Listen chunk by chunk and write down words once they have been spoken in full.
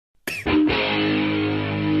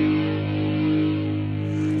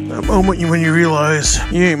That moment when you realize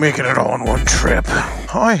you ain't making it all in one trip.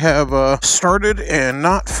 I have started and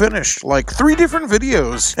not finished like 3 different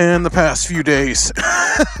videos in the past few days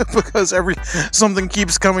because something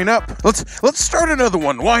keeps coming up. Let's start another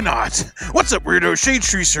one. Why not? What's up, weirdo?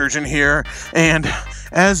 Shadetree Surgeon here, and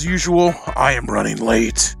as usual, I am running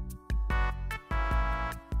late.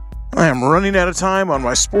 I am running out of time on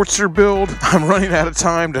my Sportster build. I'm running out of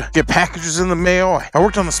time to get packages in the mail. I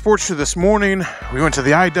worked on the Sportster this morning. We went to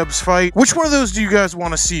the iDubbbz fight. Which one of those do you guys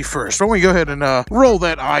want to see first? Why don't we go ahead and roll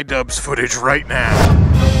that iDubbbz footage right now?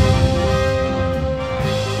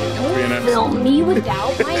 Don't film me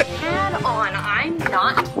without my hat on. I'm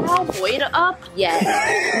not cowboyed up yet.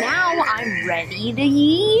 Now I'm ready to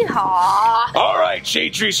yeehaw. Alright,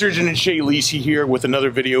 Shadetree Surgeon and Shay Lisi here with another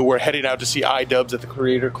video. We're heading out to see iDubbbz at the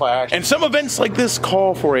Creator Clash. And some events like this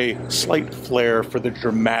call for a slight flair for the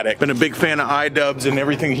dramatic. Been a big fan of iDubbbz and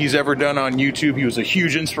everything he's ever done on YouTube. He was a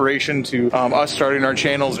huge inspiration to us starting our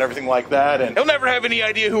channels and everything like that. And he'll never have any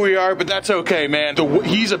idea who we are, but that's okay, man.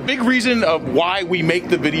 He's a big reason of why we make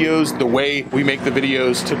the videos the way we make the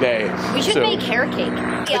videos today. We should make hair cake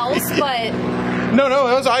else, but... No,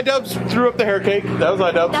 that was iDubbbz threw up the hair cake. That was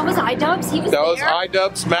iDubbbz. That was iDubbbz? He was there? That was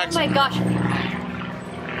iDubbbz, Max. Oh my gosh.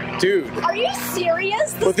 Dude. Are you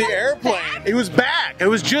serious? With the airplane. Back? It was back. It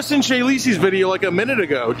was just in Shay Lisi's video like a minute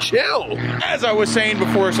ago. Chill. As I was saying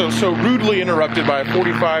before, so rudely interrupted by a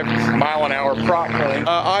 45-mile-an-hour prop plane.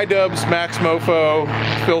 iDubbbz, Max Mofo,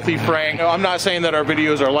 Filthy Frank. I'm not saying that our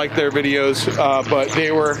videos are like their videos, but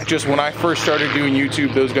they were just, when I first started doing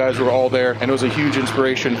YouTube, those guys were all there, and it was a huge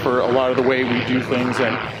inspiration for a lot of the way we do things.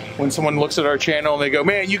 And when someone looks at our channel and they go,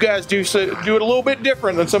 man, you guys do it a little bit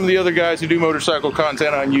different than some of the other guys who do motorcycle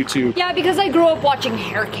content on YouTube. Yeah, because I grew up watching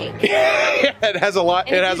hair cake. Yeah, it has a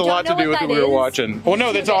lot. It has a lot to do with what we were watching. Well,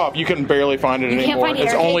 no, that's off. You can barely find it anymore.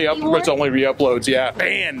 It's only it's only re-uploads. Yeah,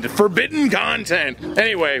 banned, forbidden content.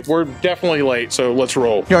 Anyway, we're definitely late, so let's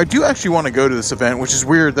roll. You know, I do actually want to go to this event, which is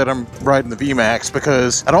weird that I'm riding the VMAX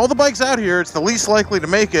because at all the bikes out here, it's the least likely to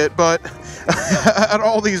make it, but at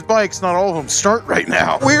all these bikes, not all of them start right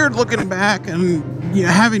now. Weird looking back and, you know,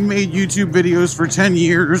 having made YouTube videos for 10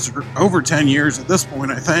 years, or over 10 years at this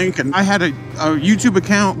point, I think, and I had a YouTube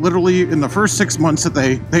account literally in the first 6 months that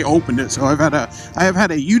they opened it, so I have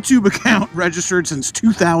had a YouTube account registered since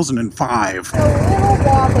 2005. A little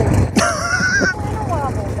wobble.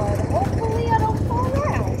 But hopefully I don't fall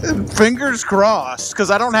around. Fingers crossed, because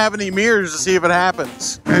I don't have any mirrors to see if it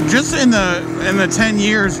happens. Just in the 10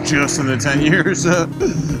 years,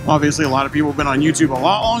 obviously a lot of people have been on YouTube a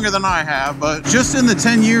lot longer than I have, but just in the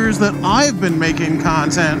 10 years that I've been making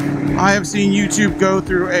content, I have seen YouTube go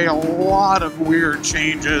through a lot of weird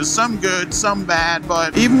changes, some good, some bad,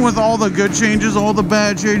 but even with all the good changes, all the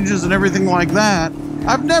bad changes and everything like that,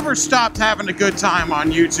 I've never stopped having a good time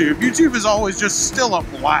on YouTube. YouTube is always just still a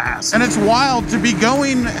blast. And it's wild to be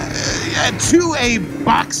going to a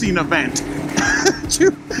boxing event.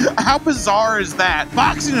 How bizarre is that?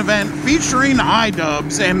 Boxing event featuring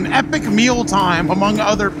iDubbbz and epic mealtime among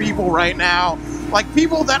other people right now. Like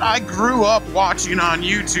people that I grew up watching on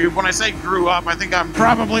YouTube. When I say grew up, I think I'm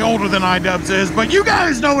probably older than iDubbbz is, but you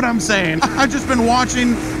guys know what I'm saying. I've just been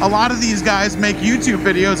watching a lot of these guys make YouTube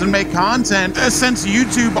videos and make content since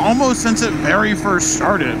YouTube, almost since it very first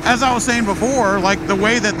started. As I was saying before, like the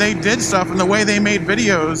way that they did stuff and the way they made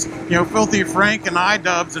videos, you know, Filthy Frank and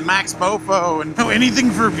iDubbbz and Max Mofo and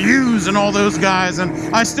anything for views and all those guys,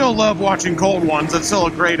 and I still love watching Cold Ones. It's still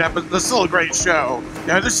a great episode. It's still a great show.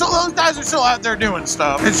 Yeah, those guys are still out there doing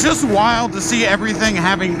stuff. It's just wild to see everything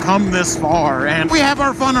having come this far, and we have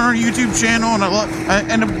our fun on our YouTube channel, and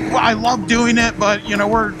I love doing it, but you know,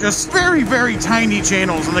 we're just very, very tiny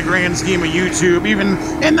channels in the grand scheme of YouTube. Even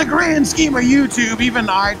in the grand scheme of YouTube, even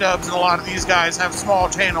iDubbbz and a lot of these guys have small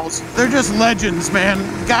channels. They're just legends, man.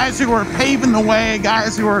 Guys who are paving the way,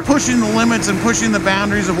 guys who are pushing the limits and pushing the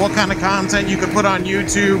boundaries of what kind of content you can put on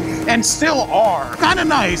YouTube, and still are. Kind of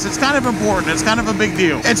nice. It's kind of important. It's kind of a big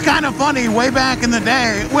deal. It's kind of funny, way back in the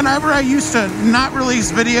day, whenever I used to not release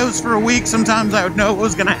videos for a week, sometimes I would know what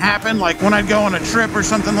was going to happen, like when I'd go on a trip or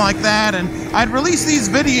something like that, and I'd release these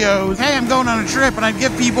videos, hey, I'm going on a trip, and I'd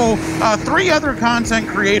give people 3 other content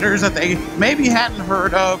creators that they maybe hadn't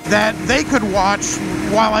heard of that they could watch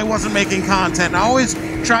while I wasn't making content. I always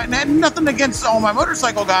try, nothing against all my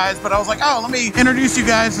motorcycle guys, but I was like, oh, let me introduce you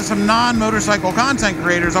guys to some non-motorcycle content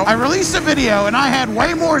creators. I released a video and I had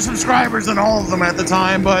way more subscribers than all of them at the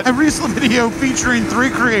time, but I released a video featuring 3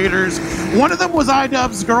 creators. One of them was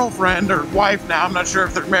iDubbbz's girlfriend, or wife now, I'm not sure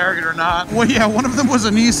if they're married or not. Well, yeah, one of them was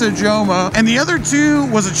Anissa Joma, and the other 2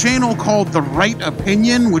 was a channel called The Right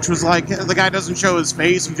Opinion, which was like, the guy doesn't show his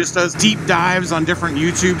face, he just does deep dives on different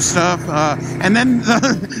YouTube stuff. And then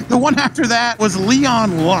the one after that was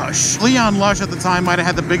Leon Lush. Leon Lush at the time might have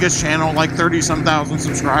had the biggest channel, like 30-some thousand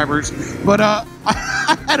subscribers, but I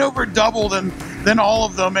had over double than all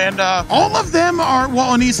of them, and all of them are,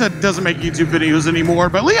 well, Anissa doesn't make YouTube videos anymore,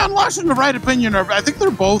 but Leon Lush and The Right Opinion are, I think they're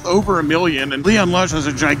both over 1 million, and Leon Lush has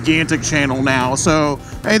a gigantic channel now. So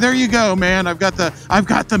hey, there you go, man. I've got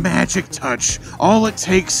the magic touch. All it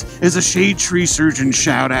takes is a Shadetree Surgeon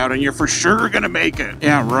shout out, and you're for sure gonna make it.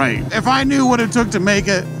 Yeah, right. If I knew what it took to make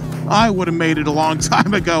it, I would have made it a long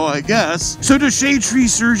time ago, I guess. So does Shadetree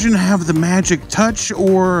Surgeon have the magic touch,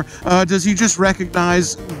 or does he just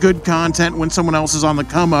recognize good content when someone else is on the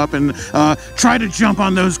come up and try to jump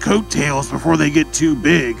on those coattails before they get too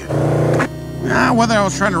big? Whether I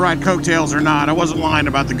was trying to ride coattails or not, I wasn't lying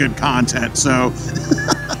about the good content, so...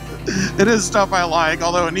 It is stuff I like,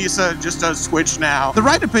 although Anissa just does Twitch now. The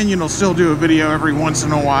Right Opinion will still do a video every once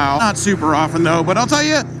in a while. Not super often though, but I'll tell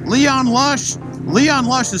you, Leon Lush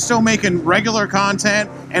is still making regular content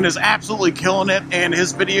and is absolutely killing it, and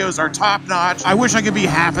his videos are top notch. I wish I could be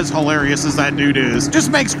half as hilarious as that dude is. Just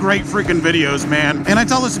makes great freaking videos, man. And I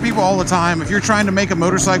tell this to people all the time, if you're trying to make a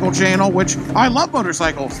motorcycle channel, which I love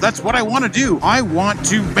motorcycles, that's what I want to do. I want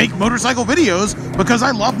to make motorcycle videos because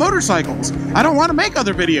I love motorcycles. I don't want to make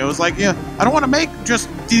other videos, like, yeah, I don't want to make just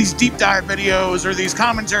these deep dive videos or these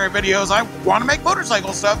commentary videos. I want to make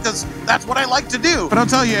motorcycle stuff because that's what I like to do. But I'll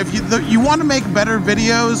tell you, if you want to make better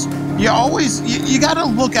videos, you gotta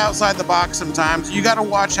look outside the box sometimes. You gotta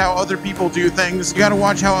watch how other people do things. You gotta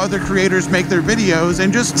watch how other creators make their videos,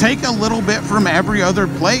 and just take a little bit from every other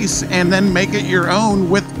place and then make it your own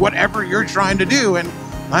with whatever you're trying to do. And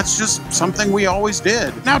that's just something we always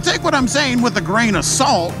did. Now take what I'm saying with a grain of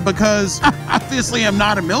salt, because obviously I'm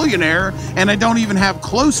not a millionaire and I don't even have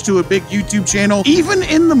close to a big YouTube channel, even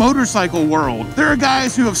in the motorcycle world. There are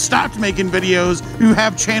guys who have stopped making videos who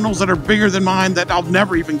have channels that are bigger than mine that I'll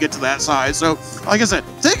never even get to that size. So like I said,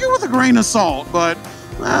 take it with a grain of salt, but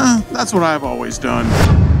that's what I've always done.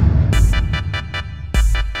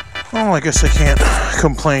 Well, I guess I can't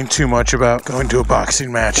complain too much about going to a boxing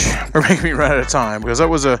match or making me run out of time, because that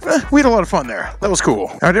was we had a lot of fun there. That was cool.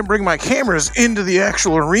 I didn't bring my cameras into the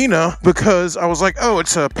actual arena because I was like, oh,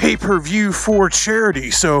 it's a pay-per-view for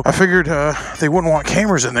charity, so I figured they wouldn't want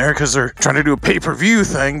cameras in there because they're trying to do a pay-per-view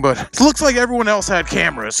thing, but it looks like everyone else had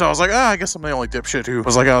cameras, so I was like, I guess I'm the only dipshit who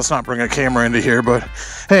was like, oh, let's not bring a camera into here. But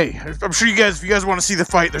hey, I'm sure if you guys want to see the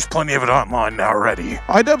fight, there's plenty of it online now already.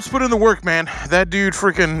 iDubbbz put in the work, man. That dude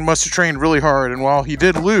freaking must have trained really hard, and while he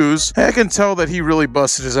did lose, I can tell that he really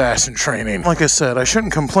busted his ass in training. Like I said, I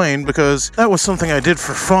shouldn't complain because that was something I did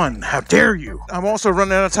for fun. How dare you? I'm also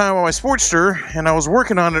running out of time on my Sportster, and I was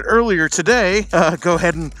working on it earlier today. Go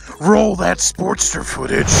ahead and roll that Sportster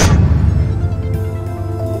footage.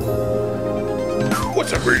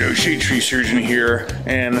 What's up, Bruno? Shadetree Surgeon here,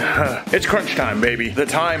 and it's crunch time, baby. The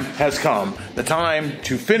time has come. The time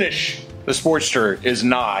to finish the Sportster is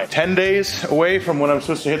nigh. 10 days away from when I'm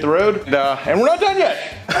supposed to hit the road, and we're not done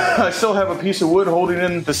yet. I still have a piece of wood holding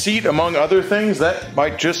in the seat, among other things. That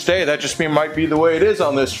might just stay. That just might be the way it is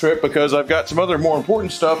on this trip, because I've got some other more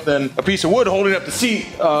important stuff than a piece of wood holding up the seat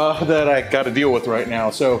that I got to deal with right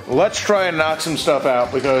now. So let's try and knock some stuff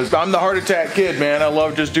out, because I'm the heart attack kid, man. I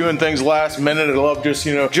love just doing things last minute. I love just,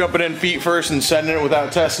 you know, jumping in feet first and sending it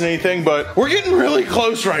without testing anything, but we're getting really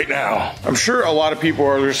close right now. I'm sure a lot of people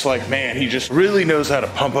are just like, man, he just really knows how to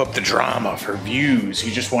pump up the drama for views.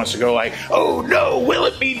 He just wants to go like, oh no, will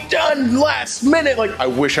it be done last minute? Like, I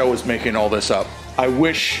wish I was making all this up. I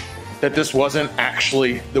wish that this wasn't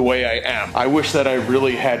actually the way I am. I wish that I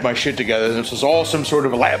really had my shit together. This was all some sort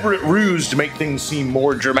of elaborate ruse to make things seem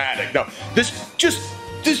more dramatic. No, this just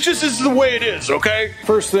is the way it is, okay?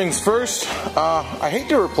 First things first, I hate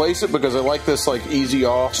to replace it because I like this like easy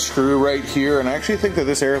off screw right here, and I actually think that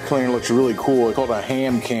this air cleaner looks really cool. It's called a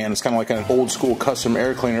ham can. It's kind of like an old school custom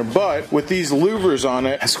air cleaner, but with these louvers on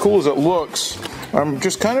it, as cool as it looks, I'm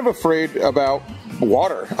just kind of afraid about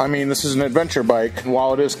water. I mean, this is an adventure bike.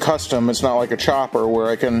 While it is custom, it's not like a chopper where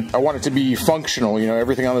I want it to be functional. You know,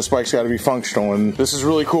 everything on this bike's got to be functional, and this is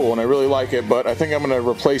really cool, and I really like it, but I think I'm going to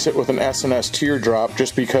replace it with an S&S teardrop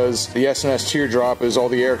just because the S&S teardrop is all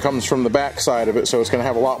the air comes from the back side of it, so it's going to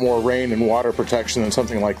have a lot more rain and water protection than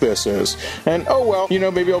something like this is. And oh well, you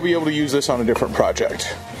know, maybe I'll be able to use this on a different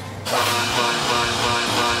project.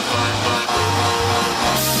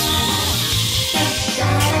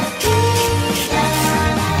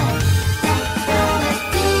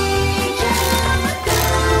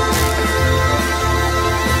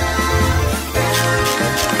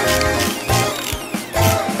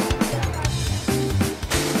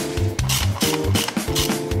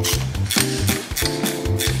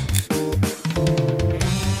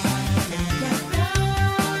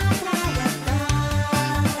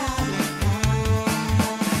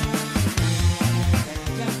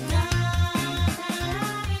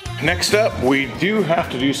 Next up, we do have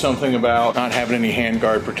to do something about not having any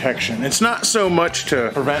handguard protection. It's not so much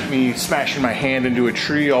to prevent me smashing my hand into a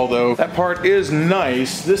tree, although that part is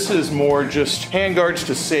nice. This is more just handguards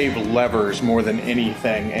to save levers more than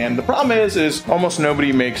anything. And the problem is almost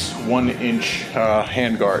nobody makes 1-inch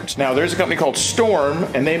handguards. Now, there's a company called Storm,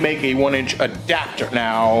 and they make a 1-inch adapter.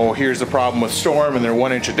 Now, here's the problem with Storm and their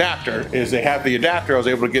 1-inch adapter, is they have the adapter. I was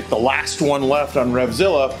able to get the last one left on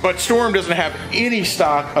Revzilla, but Storm doesn't have any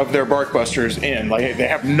stock of their bark busters in. Like, they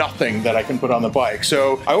have nothing that I can put on the bike.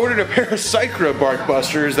 So I ordered a pair of Cycra bark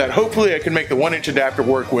busters that hopefully I can make the 1-inch adapter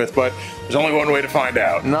work with, but there's only one way to find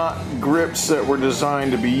out. Not grips that were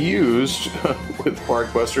designed to be used with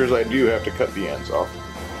bark busters. I do have to cut the ends off.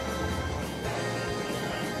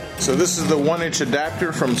 So this is the 1-inch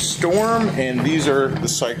adapter from Storm, and these are the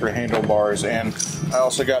Cycra handlebars, and I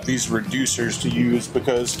also got these reducers to use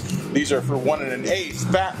because these are for 1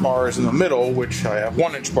 1/8 fat bars in the middle, which I have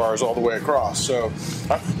 1-inch bars all the way across. So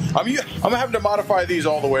I'm having to modify these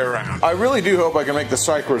all the way around. I really do hope I can make the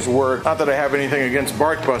Cycras work. Not that I have anything against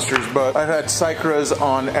bark busters, but I've had Cycras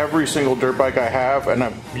on every single dirt bike I have, and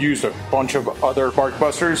I've used a bunch of other bark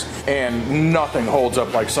busters, and nothing holds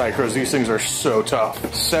up like Cycras. These things are so tough.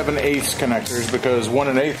 7/8 connectors, because 1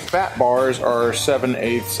 1/8 fat bars are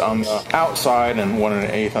 7/8 on the outside and 1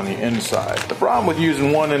 1/8 on the inside. The problem with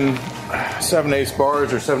using 1 7/8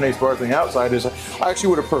 bars or 7/8 bars on the outside is I actually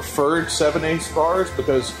would have preferred 7/8 bars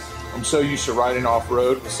because I'm so used to riding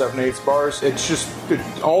off-road with 7/8 bars. It's just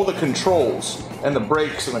all the controls and the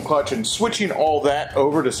brakes and the clutch, and switching all that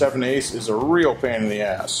over to 7/8 is a real pain in the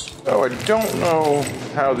ass. So I don't know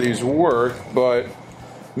how these work, but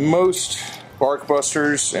most bark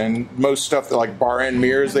busters and most stuff that like bar end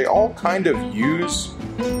mirrors, they all kind of use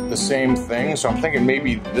the same thing. So I'm thinking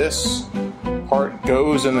maybe this part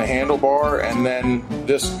goes in the handlebar and then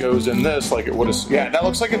this goes in this, like it would have. Yeah, that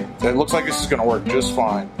looks like it looks like this is gonna work just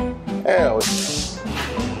fine. Hell,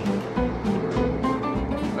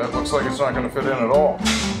 that looks like it's not gonna fit in at all.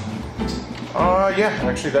 Yeah,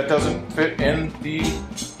 actually that doesn't fit in the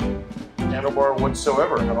handlebar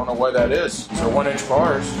whatsoever. I don't know why that is. So 1-inch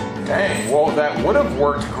bars. Dang, well that would have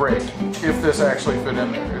worked great if this actually fit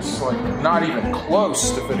in there. It's like not even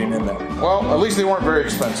close to fitting in there. Well, at least they weren't very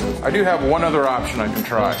expensive. I do have one other option I can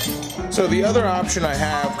try. So the other option I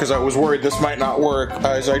have, because I was worried this might not work,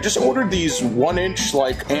 is I just ordered these 1-inch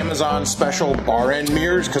like Amazon special bar end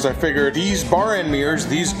mirrors, because I figured these bar end mirrors,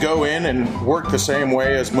 these go in and work the same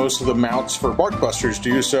way as most of the mounts for bark busters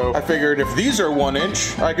do. So I figured if these are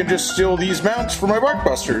 1-inch, I can just steal these mounts for my bark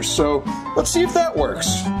busters. So let's see if that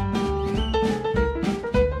works.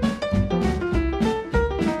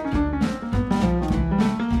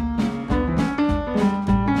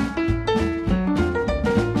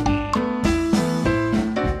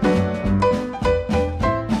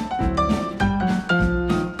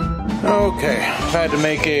 Okay, I've had to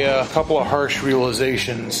make a couple of harsh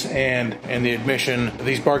realizations and the admission that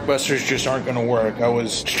these bark busters just aren't going to work. I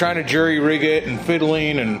was trying to jury rig it and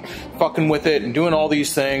fiddling and fucking with it and doing all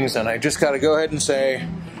these things, and I just got to go ahead and say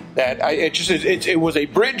that it was a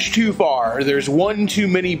bridge too far. There's one too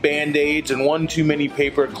many band-aids and one too many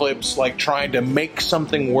paper clips, like trying to make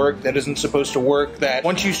something work that isn't supposed to work. That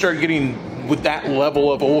once you start getting with that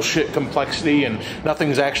level of bullshit complexity and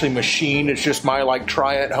nothing's actually machined, it's just my like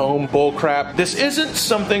try at home bullcrap. This isn't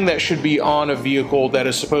something that should be on a vehicle that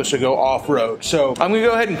is supposed to go off-road. So I'm gonna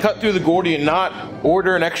go ahead and cut through the Gordian knot,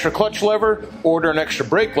 order an extra clutch lever, order an extra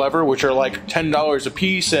brake lever, which are like $10 a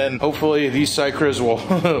piece, and hopefully these Cycras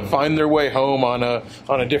will find their way home on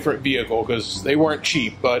a different vehicle, because they weren't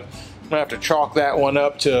cheap. But I'm gonna have to chalk that one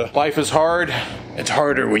up to life is hard. It's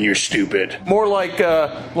harder when you're stupid. More like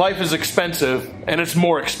life is expensive, and it's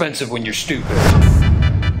more expensive when you're stupid.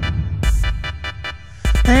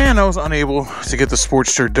 And I was unable to get the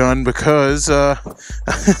Sportster done because, is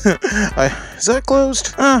that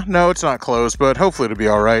closed? No, it's not closed, but hopefully it'll be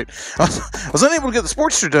alright. I was unable to get the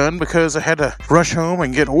Sportster done because I had to rush home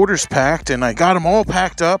and get orders packed, and I got them all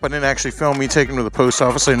packed up. I didn't actually film me taking them to the post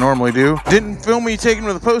office like I normally do. Didn't film me taking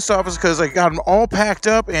them to the post office because I got them all packed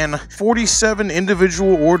up, and 47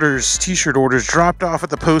 individual orders, t-shirt orders, dropped off at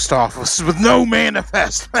the post office with no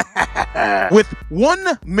manifest. With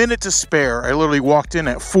 1 minute to spare, I literally walked in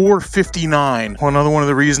at 4:59. Another one of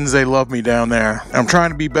the reasons they love me down there. I'm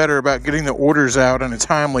trying to be better about getting the orders out in a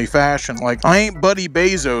timely fashion. Like, I ain't Buddy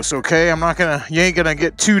Bezos, okay? You ain't gonna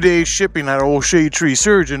get 2 days shipping at old Shadetree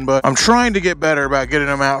Surgeon, but I'm trying to get better about getting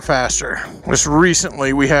them out faster. Just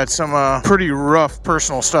recently, we had some pretty rough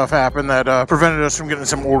personal stuff happen that prevented us from getting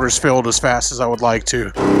some orders filled as fast as I would like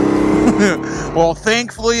to. Well,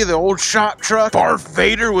 thankfully, the old shop truck, Barf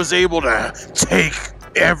Vader, was able to take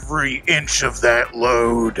every inch of that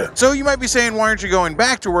load. So you might be saying, why aren't you going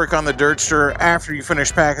back to work on the Dirtster after you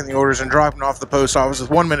finish packing the orders and dropping off the post office with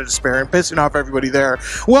 1 minute to spare and pissing off everybody there?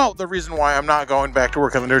 Well, the reason why I'm not going back to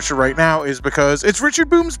work on the Dirtster right now is because it's Richard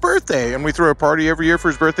Boom's birthday, and we throw a party every year for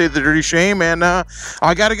his birthday, the Dirty Shame, and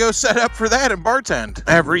I gotta go set up for that and bartend.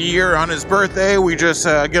 Every year on his birthday, we just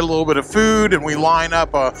get a little bit of food, and we line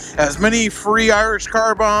up as many free Irish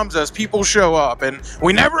car bombs as people show up, and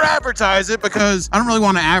we never advertise it because I don't really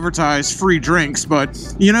want to advertise free drinks,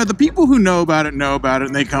 but you know, the people who know about it,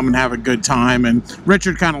 and they come and have a good time, and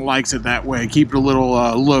Richard kind of likes it that way, keep it a little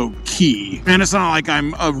low key. And it's not like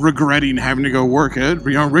I'm regretting having to go work it.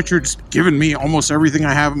 You know, Richard's given me almost everything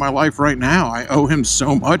I have in my life right now. I owe him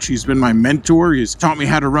so much. He's been my mentor. He's taught me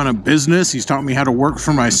how to run a business. He's taught me how to work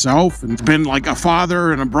for myself, and it's been like a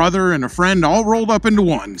father and a brother and a friend all rolled up into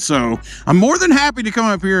one. So I'm more than happy to come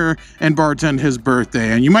up here and bartend his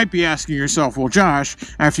birthday. And you might be asking yourself, well, Josh,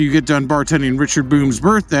 after you get done bartending Richard Boom's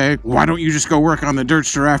birthday, why don't you just go work on the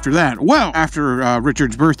Dirtster after that? Well, after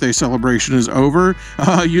Richard's birthday celebration is over,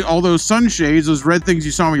 all those sunshades, those red things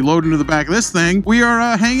you saw me load into the back of this thing, we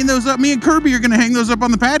are hanging those up. Me and Kirby are going to hang those up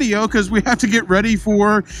on the patio because we have to get ready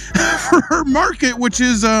for her market, which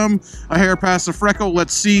is a hair past the freckle.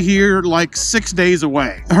 Let's see here, like 6 days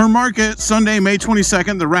away. Her market, Sunday, May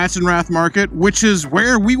 22nd, the Rats and Wrath market, which is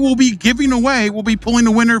where we will be giving away, we'll be pulling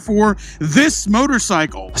a winner for this motorcycle.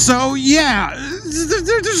 So yeah,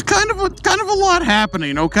 there's kind of a lot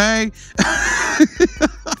happening, okay?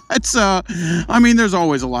 It's I mean, there's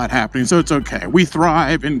always a lot happening, so it's okay. We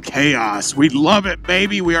thrive in chaos. We love it,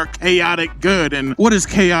 baby. We are chaotic good. And what is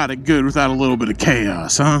chaotic good without a little bit of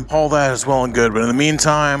chaos, huh? All that is well and good, but in the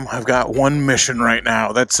meantime, I've got one mission right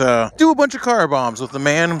now. That's do a bunch of car bombs with the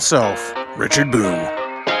man himself, Richard Boom.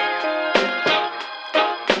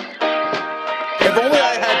 If only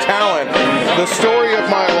I had talent, the story of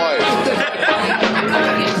my life.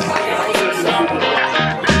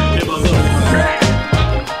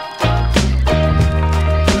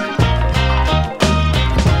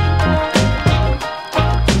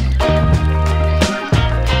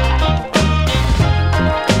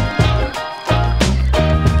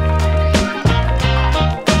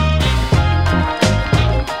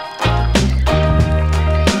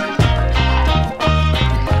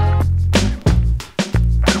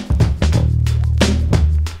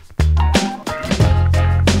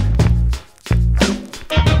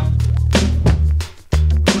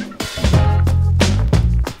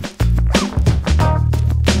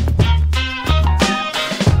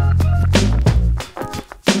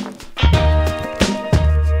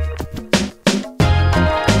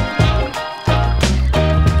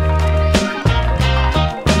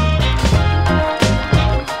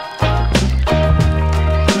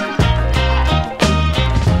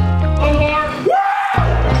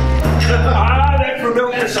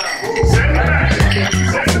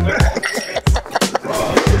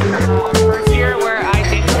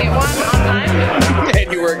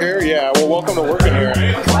 Welcome to working here.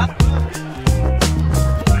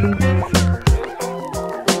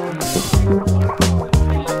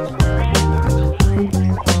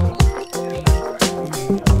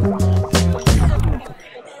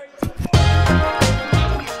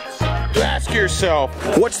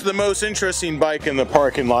 Yourself, what's the most interesting bike in the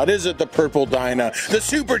parking lot? Is it the purple Dyna, the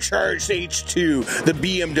supercharged H2, the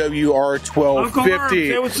BMW R1250? Uncle Herb,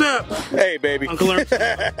 say what's up? Hey, baby. Uncle Herb.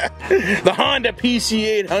 The Honda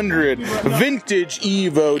PC800, vintage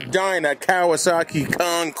Evo, Dyna, Kawasaki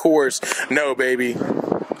Concourse. No, baby,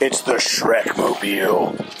 it's the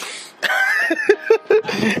Shrek-mobile.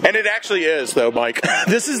 And it actually is, though, Mike.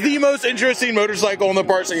 This is the most interesting motorcycle in the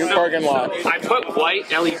parking lot. I put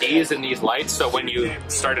white LEDs in these lights, so when you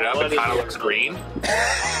start it up, it kind of looks green.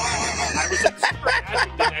 I was super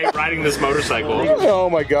happy today riding this motorcycle. Oh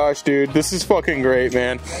my gosh, dude. This is fucking great,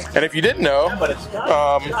 man. And if you didn't know,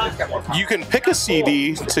 you can pick a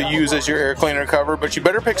CD to use as your air cleaner cover, but you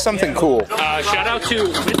better pick something cool. Shout out to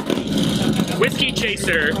Whiskey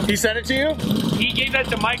Chaser. He sent it to you? He gave that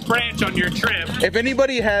to Mike Branch on your trip. If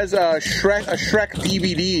anybody has a Shrek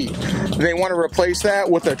DVD, they want to replace that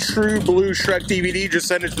with a true blue Shrek DVD, just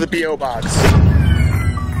send it to the P.O. box.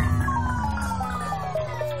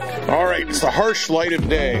 All right, it's the harsh light of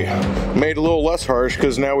day. Made a little less harsh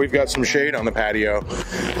because now we've got some shade on the patio.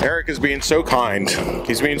 Eric is being so kind.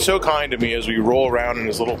 He's being so kind to me as we roll around in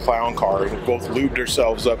his little clown car. We both lubed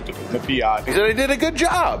ourselves up to the Fiat. He said I did a good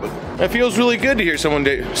job. It feels really good to hear someone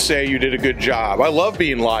say you did a good job. I love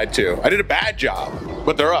being lied to. I did a bad job,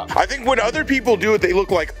 but they're up. I think when other people do it, they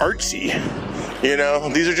look like artsy. You know,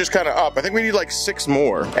 these are just kind of up. I think we need like 6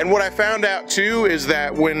 more. And what I found out too is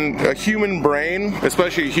that when a human brain,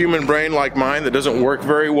 especially a human brain like mine that doesn't work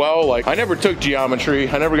very well, like I never took geometry,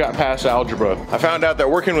 I never got past algebra. I found out that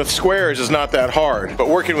working with squares is not that hard, but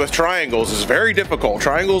working with triangles is very difficult.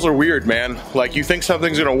 Triangles are weird, man. Like you think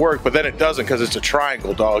something's gonna work, but then it doesn't because it's a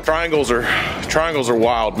triangle, dog. Triangles are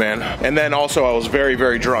wild, man. And then also I was very,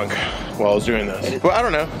 very drunk while I was doing this. But I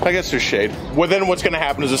don't know, I guess there's shade. Well, then what's gonna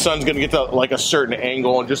happen is the sun's gonna get to like a certain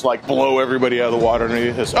angle and just like blow everybody out of the water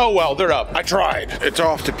underneath this. Oh well, they're up. I tried. It's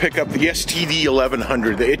off to pick up the STD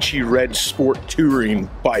 1100, the itchy red sport touring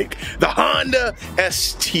bike. The Honda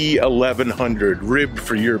ST 1100, ribbed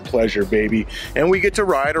for your pleasure, baby. And we get to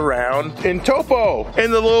ride around in Topo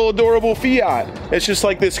in the little adorable Fiat. It's just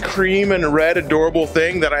like this cream and red adorable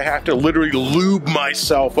thing that I have to literally lube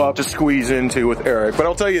myself up to squeeze into with Eric. But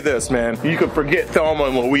I'll tell you this, man, you can forget Thelma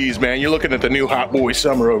and Louise, man. You're looking at the new Hot Boy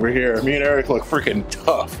Summer over here. Me and Eric look freaking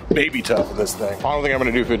tough, baby tough in this thing. I don't think I'm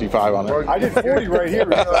gonna do 55 on it. I did 40 right here.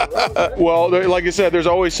 Well, like I said, there's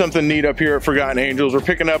always something neat up here at Forgotten Angels. We're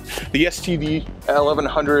picking up the STD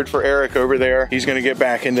 1100 for Eric over there. He's gonna get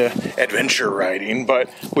back into adventure riding,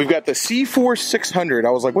 but we've got the C4 600.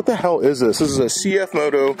 I was like, what the hell is this? This is a CF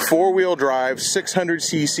Moto 4-wheel drive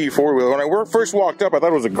 600cc 4-wheel. When I first walked up, I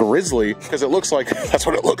thought it was a Grizzly because it looks like, that's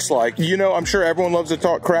what it looks like. You know, I'm sure everyone loves to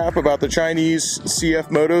talk crap about the Chinese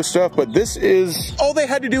CF Moto stuff, but this is, all they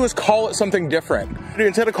had to do was call it something different.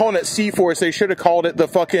 Instead of calling it C-Force, they should have called it the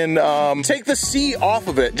fucking, take the C off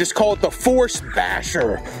of it, just call it the Force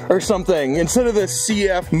Basher or something. Instead of the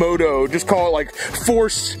CF Moto, just call it like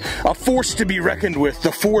Force, a force to be reckoned with,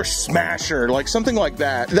 the Force Smasher, like something like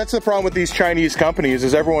that. That's the problem with these Chinese companies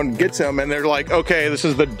is everyone gets them and they're like, okay, this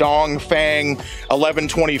is the Dongfeng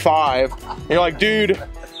 1125. And you're like, dude,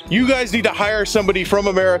 you guys need to hire somebody from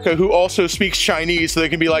America who also speaks Chinese so they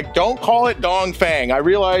can be like, don't call it Dongfeng. I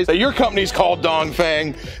realize that your company's called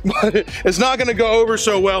Dongfeng, but it's not gonna go over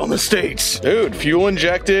so well in the States. Dude, fuel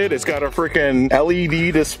injected, it's got a freaking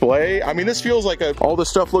LED display. I mean, this feels like all the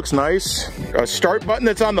stuff looks nice. A start button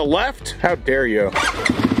that's on the left? How dare you?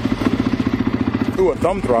 Ooh, a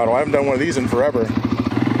thumb throttle. I haven't done one of these in forever.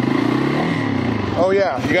 Oh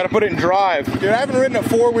yeah, you gotta put it in drive. Dude, I haven't ridden a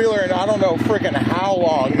 4-wheeler in I don't know freaking how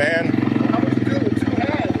long, man.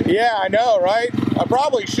 Yeah, I know, right? I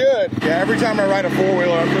probably should. Yeah, every time I ride a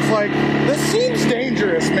 4-wheeler, I'm just like, this seems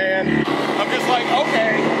dangerous, man. I'm just like,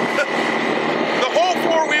 okay. The whole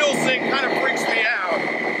 4-wheels thing kind of freaks me out.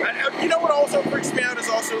 And you know what also freaks me out is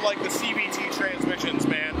also like the CVT transmissions,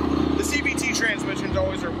 man. The CVT transmissions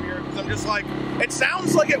always are weird because I'm just like, it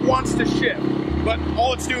sounds like it wants to shift, but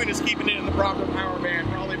all it's doing is keeping it in the proper power band,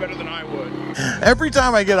 probably better than I would. Every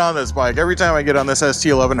time I get on this bike, every time I get on this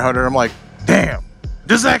ST 1100, I'm like, damn.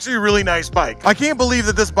 This is actually a really nice bike. I can't believe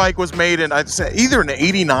that this bike was made in, I'd say, either an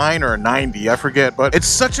 89 or a 90, I forget, but it's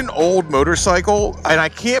such an old motorcycle, and I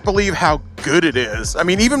can't believe how good it is. I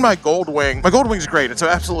mean, even my Goldwing's great. It's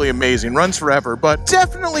absolutely amazing, runs forever, but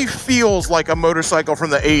definitely feels like a motorcycle from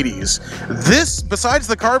the 80s. This, besides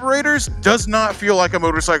the carburetors, does not feel like a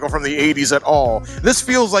motorcycle from the 80s at all. This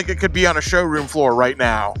feels like it could be on a showroom floor right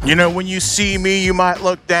now. You know, when you see me, you might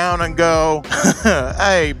look down and go,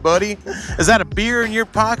 hey, buddy, is that a beer in your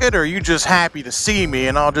pocket, or are you just happy to see me?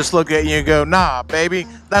 And I'll just look at you and go, nah, baby,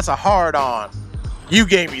 that's a hard-on. You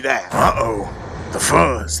gave me that. Uh-oh. The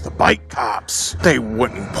fuzz, the bike cops. They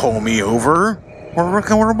wouldn't pull me over.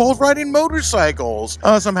 We're both riding motorcycles.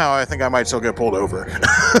 Somehow I think I might still get pulled over.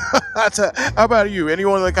 How about you?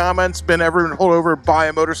 Anyone in the comments been ever pulled over by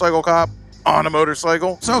a motorcycle cop? on a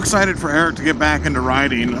motorcycle. So excited for Eric to get back into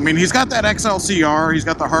riding. I mean, he's got that XLCR, he's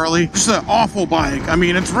got the Harley. Just an awful bike. I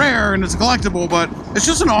mean, it's rare and it's collectible, but it's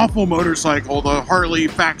just an awful motorcycle. The Harley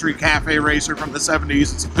factory cafe racer from the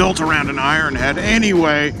 70s. It's built around an iron head.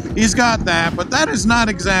 Anyway, he's got that, but that is not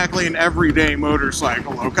exactly an everyday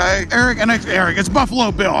motorcycle, okay? Eric, it's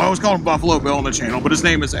Buffalo Bill. I always call him Buffalo Bill on the channel, but his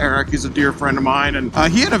name is Eric. He's a dear friend of mine, and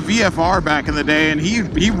he had a VFR back in the day, and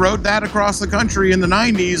he rode that across the country in the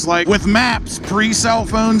 90s, like with maps, pre-cell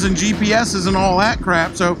phones and GPSs and all that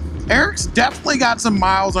crap. So Eric's definitely got some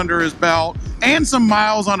miles under his belt and some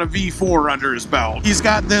miles on a V4 under his belt. He's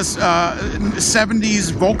got this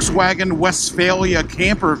 70s Volkswagen Westphalia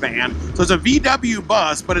camper van. So it's a VW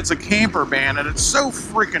bus, but it's a camper van, and it's so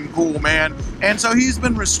freaking cool, man. And so he's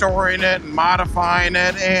been restoring it and modifying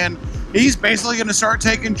it, and he's basically going to start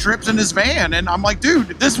taking trips in his van. And I'm like, dude,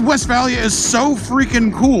 this Westphalia is so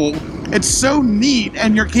freaking cool. It's so neat,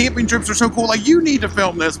 and your camping trips are so cool. Like, you need to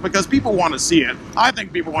film this because people want to see it. I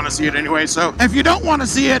think people want to see it anyway. So if you don't want to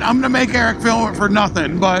see it, I'm going to make Eric film it for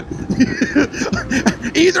nothing. But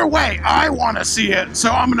either way, I want to see it,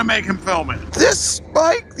 so I'm going to make him film it. This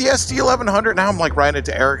bike, the ST1100, now I'm like riding it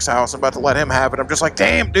to Eric's house. I'm about to let him have it. I'm just like,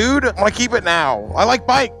 damn, dude, I want to keep it now. I like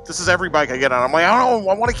bike. This is every bike I get on. I'm like, I don't know,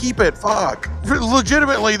 I want to keep it. Fuck.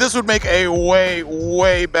 Legitimately, this would make a way,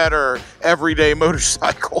 way better everyday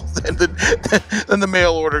motorcycle than the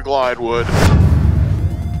mail order Glide would.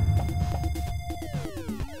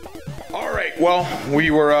 All right, well, we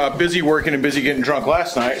were busy working and busy getting drunk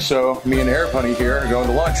last night, so me and Air Honey here are going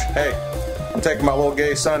to lunch. Hey, I'm taking my little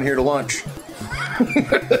gay son here to lunch.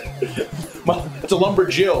 It's a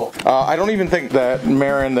lumberjill. I don't even think that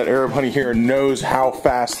Marin, that Arab Honey here, knows how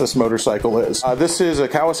fast this motorcycle is. This is a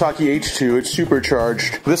Kawasaki H2. It's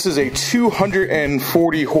supercharged. This is a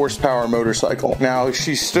 240 horsepower motorcycle. Now,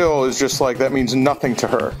 she still is just like, that means nothing to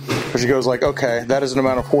her. But she goes like, okay, that is an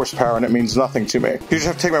amount of horsepower and it means nothing to me. You just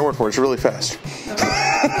have to take my word for it. It's really fast.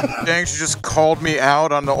 Dang, she just called me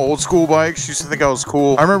out on the old school bike. She used to think I was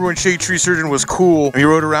cool. I remember when Shadetree Surgeon was cool, and he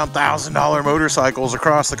rode around $1,000 motorcycles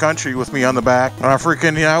across the country with me on the back. And I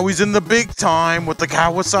freaking, you know, he's in the big time with the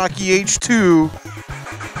Kawasaki H2.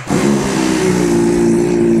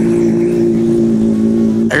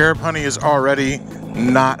 Arab Honey is already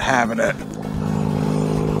not having it.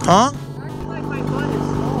 Huh?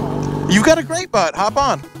 You've got a great butt. Hop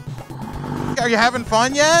on. Are you having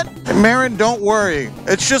fun yet? Marin, don't worry.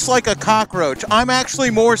 It's just like a cockroach. I'm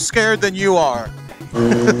actually more scared than you are.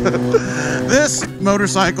 This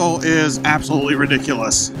motorcycle is absolutely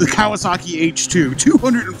ridiculous. The Kawasaki H2,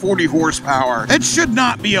 240 horsepower. It should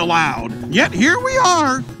not be allowed. Yet here we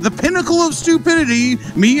are, the pinnacle of stupidity,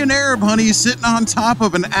 me and Arab Honey sitting on top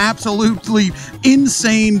of an absolutely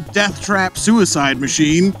insane death trap suicide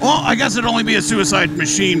machine. Well, I guess it'd only be a suicide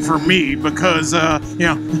machine for me because, you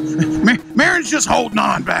know, Marin's just holding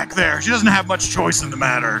on back there. She doesn't have much choice in the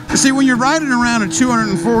matter. You see, when you're riding around a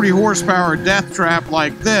 240 horsepower death trap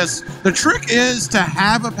like this, the trick is to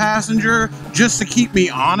have a passenger just to keep me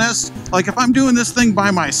honest. Like, if I'm doing this thing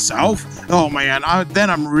by myself, oh man, then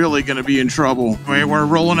I'm really gonna be in trouble. Anyway, we're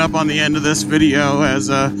rolling up on the end of this video as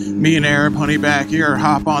me and Arab Honey back here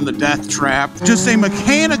hop on the death trap. Just a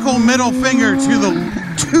mechanical middle finger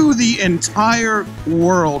to the entire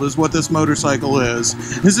world is what this motorcycle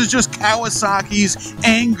is. This is just Kawasaki's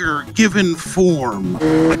anger given form.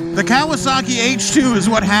 The Kawasaki H2 is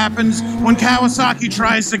what happens when Kawasaki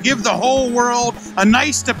tries to give the whole world a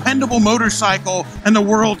nice, dependable motorcycle and the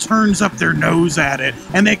world turns up their nose at it.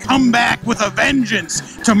 And they come back with a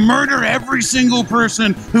vengeance to murder every single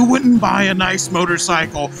person who wouldn't buy a nice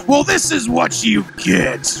motorcycle. Well, this is what you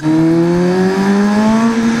get.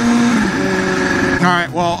 All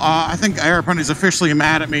right, well, I think Arab Honey's officially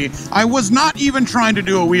mad at me. I was not even trying to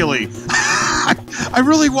do a wheelie. I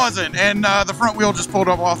really wasn't, and the front wheel just pulled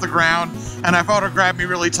up off the ground, and I felt it grab me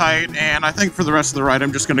really tight, and I think for the rest of the ride,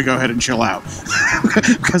 I'm just gonna go ahead and chill out.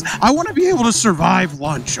 Because I want to be able to survive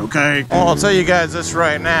lunch, okay? Well, I'll tell you guys this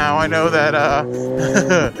right now. I know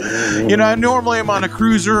that, you know, normally I'm on a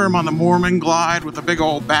cruiser, I'm on the Mormon Glide with a big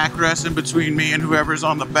old backrest in between me and whoever's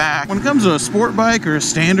on the back. When it comes to a sport bike or a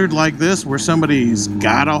standard like this, where somebody's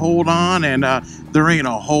gotta hold on and there ain't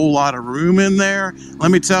a whole lot of room in there,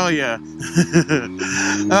 let me tell you,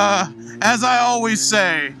 as I always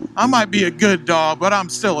say, I might be a good dog, but I'm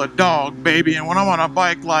still a dog, baby. And when I'm on a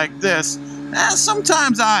bike like this,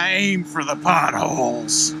 sometimes I aim for the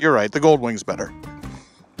potholes. You're right, the Goldwing's better.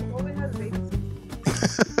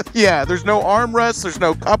 Yeah, there's no armrest, there's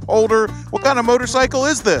no cup holder. What kind of motorcycle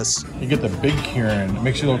is this? You get the big Kieran. It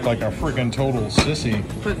makes you look like a freaking total sissy.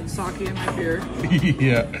 Put sake in my beer.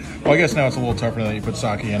 Yeah. Well, I guess now it's a little tougher now that you put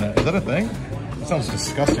sake in it. Is that a thing? It sounds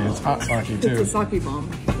disgusting. It's hot sake too. It's a sake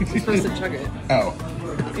bomb. You're supposed to chug it. Oh.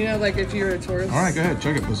 You know, like if you're a tourist. All right, go ahead.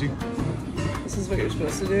 Chug it, pussy. This is what you're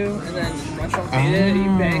supposed to do. And then restaurant made it,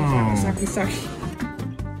 you bang, sake.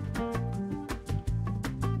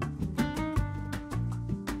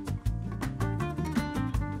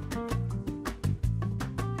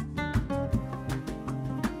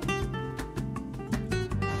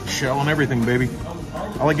 Shell and everything, baby.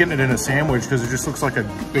 I like getting it in a sandwich because it just looks like a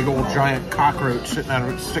big old giant cockroach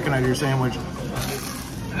sticking out of your sandwich.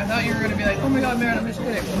 I thought you were going to be like, oh my god, Marin, I'm just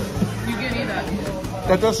kidding. You can eat that.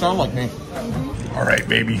 That does sound like me. All right,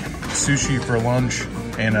 baby. Sushi for lunch,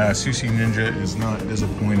 and Sushi Ninja is not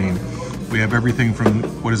disappointing. We have everything from,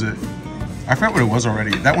 what is it? I forgot what it was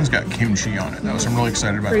already. That one's got kimchi on it, though, so I'm really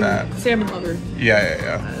excited about that. Salmon lover.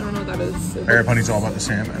 Yeah. I don't know what that is. Arab Honey's all about the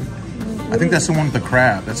salmon. I think that's the one with the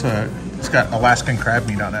crab. It's got Alaskan crab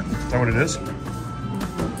meat on it. Is that what it is?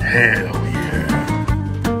 Hell yeah.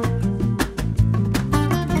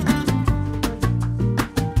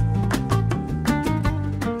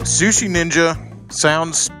 Sushi Ninja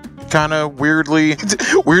sounds kind of weirdly a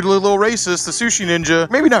little racist. The Sushi Ninja,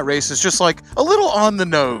 maybe not racist, just like a little on the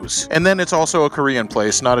nose. And then it's also a Korean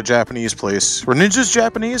place, not a Japanese place. Were ninjas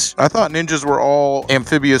Japanese? I thought ninjas were all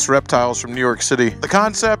amphibious reptiles from New York City. The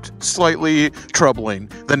concept, slightly troubling.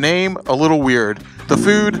 The name, a little weird. The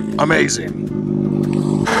food, amazing.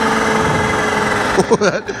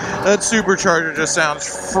 That supercharger just sounds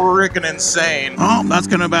freaking insane. Oh, that's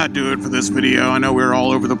gonna about do it for this video. I know we're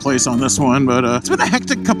all over the place on this one, but it's been a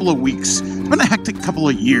hectic couple of weeks. It's been a hectic couple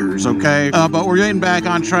of years, okay? But we're getting back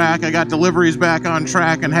on track. I got deliveries back on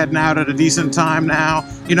track and heading out at a decent time now.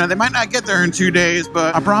 You know, they might not get there in 2 days,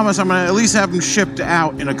 but I promise I'm gonna at least have them shipped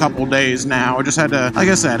out in a couple days now. I just had to, like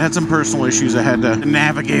I said, had some personal issues I had to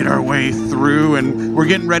navigate our way through, and we're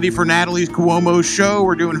getting ready for Natalie Cuomo's show.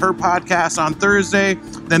 We're doing her podcast on Thursday.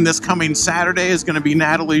 Then this coming Saturday is going to be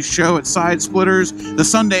Natalie's show at Sidesplitters. The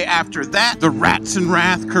Sunday after that, the Rats and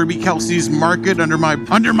Wrath, Kirby Kelsey's Market under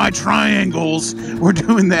my triangles. We're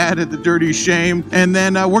doing that at the Dirty Shame. And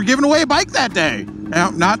then we're giving away a bike that day. Now,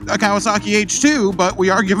 not a Kawasaki H2, but we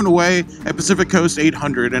are giving away a Pacific Coast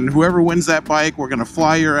 800. And whoever wins that bike, we're going to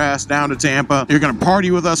fly your ass down to Tampa. You're going to party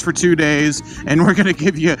with us for 2 days, and we're going to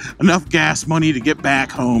give you enough gas money to get back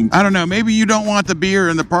home. I don't know, maybe you don't want the beer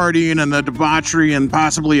and the partying and the debauchery and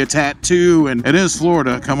possibly a tattoo. And it is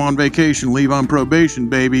Florida. Come on vacation, leave on probation,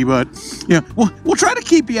 baby. But, you know, we'll try to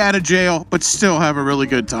keep you out of jail, but still have a really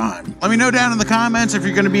good time. Let me know down in the comments if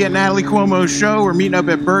you're going to be at Natalie Cuomo's show. We're meeting up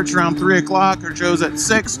at Berts around 3 o'clock. Her show's at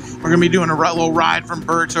 6. We're gonna be doing a little ride from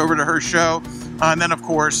Berts over to her show, and then of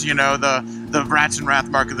course, you know, the Rats and Wrath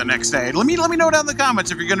Market the next day. Let me know down in the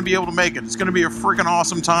comments if you're gonna be able to make it. It's gonna be a freaking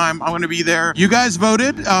awesome time. I'm gonna be there. You guys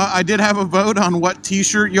voted. I did have a vote on what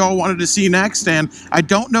t-shirt y'all wanted to see next, and I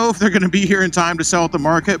don't know if they're gonna be here in time to sell at the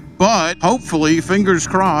market, but hopefully, fingers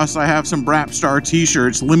crossed, I have some Brap Star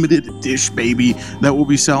t-shirts, limited dish, baby, that will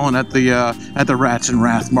be selling at the Rats and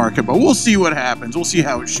Wrath Market. But we'll see what happens. We'll see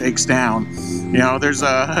how it shakes down. You know, there's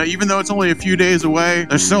even though it's only a few days away,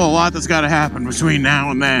 there's still a lot that's got to happen between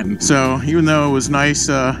now and then. So even though it was nice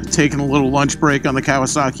taking a little lunch break on the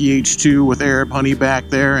Kawasaki H2 with Arab Honey back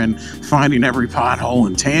there and finding every pothole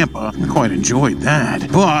in Tampa, I quite enjoyed that.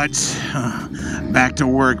 But back to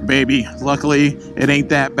work, baby. Luckily, it ain't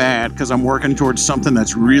that bad because I'm working towards something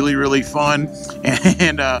that's really, really fun.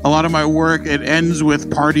 And a lot of my work, it ends with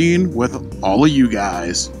partying with all of you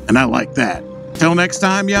guys. And I like that. Till next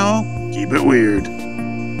time, y'all, keep it weird.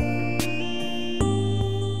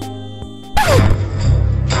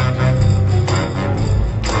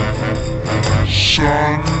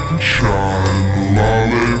 Sunshine,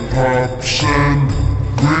 lollipops, and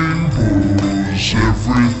green booze.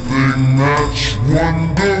 Everything that's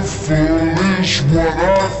wonderful is what I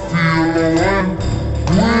feel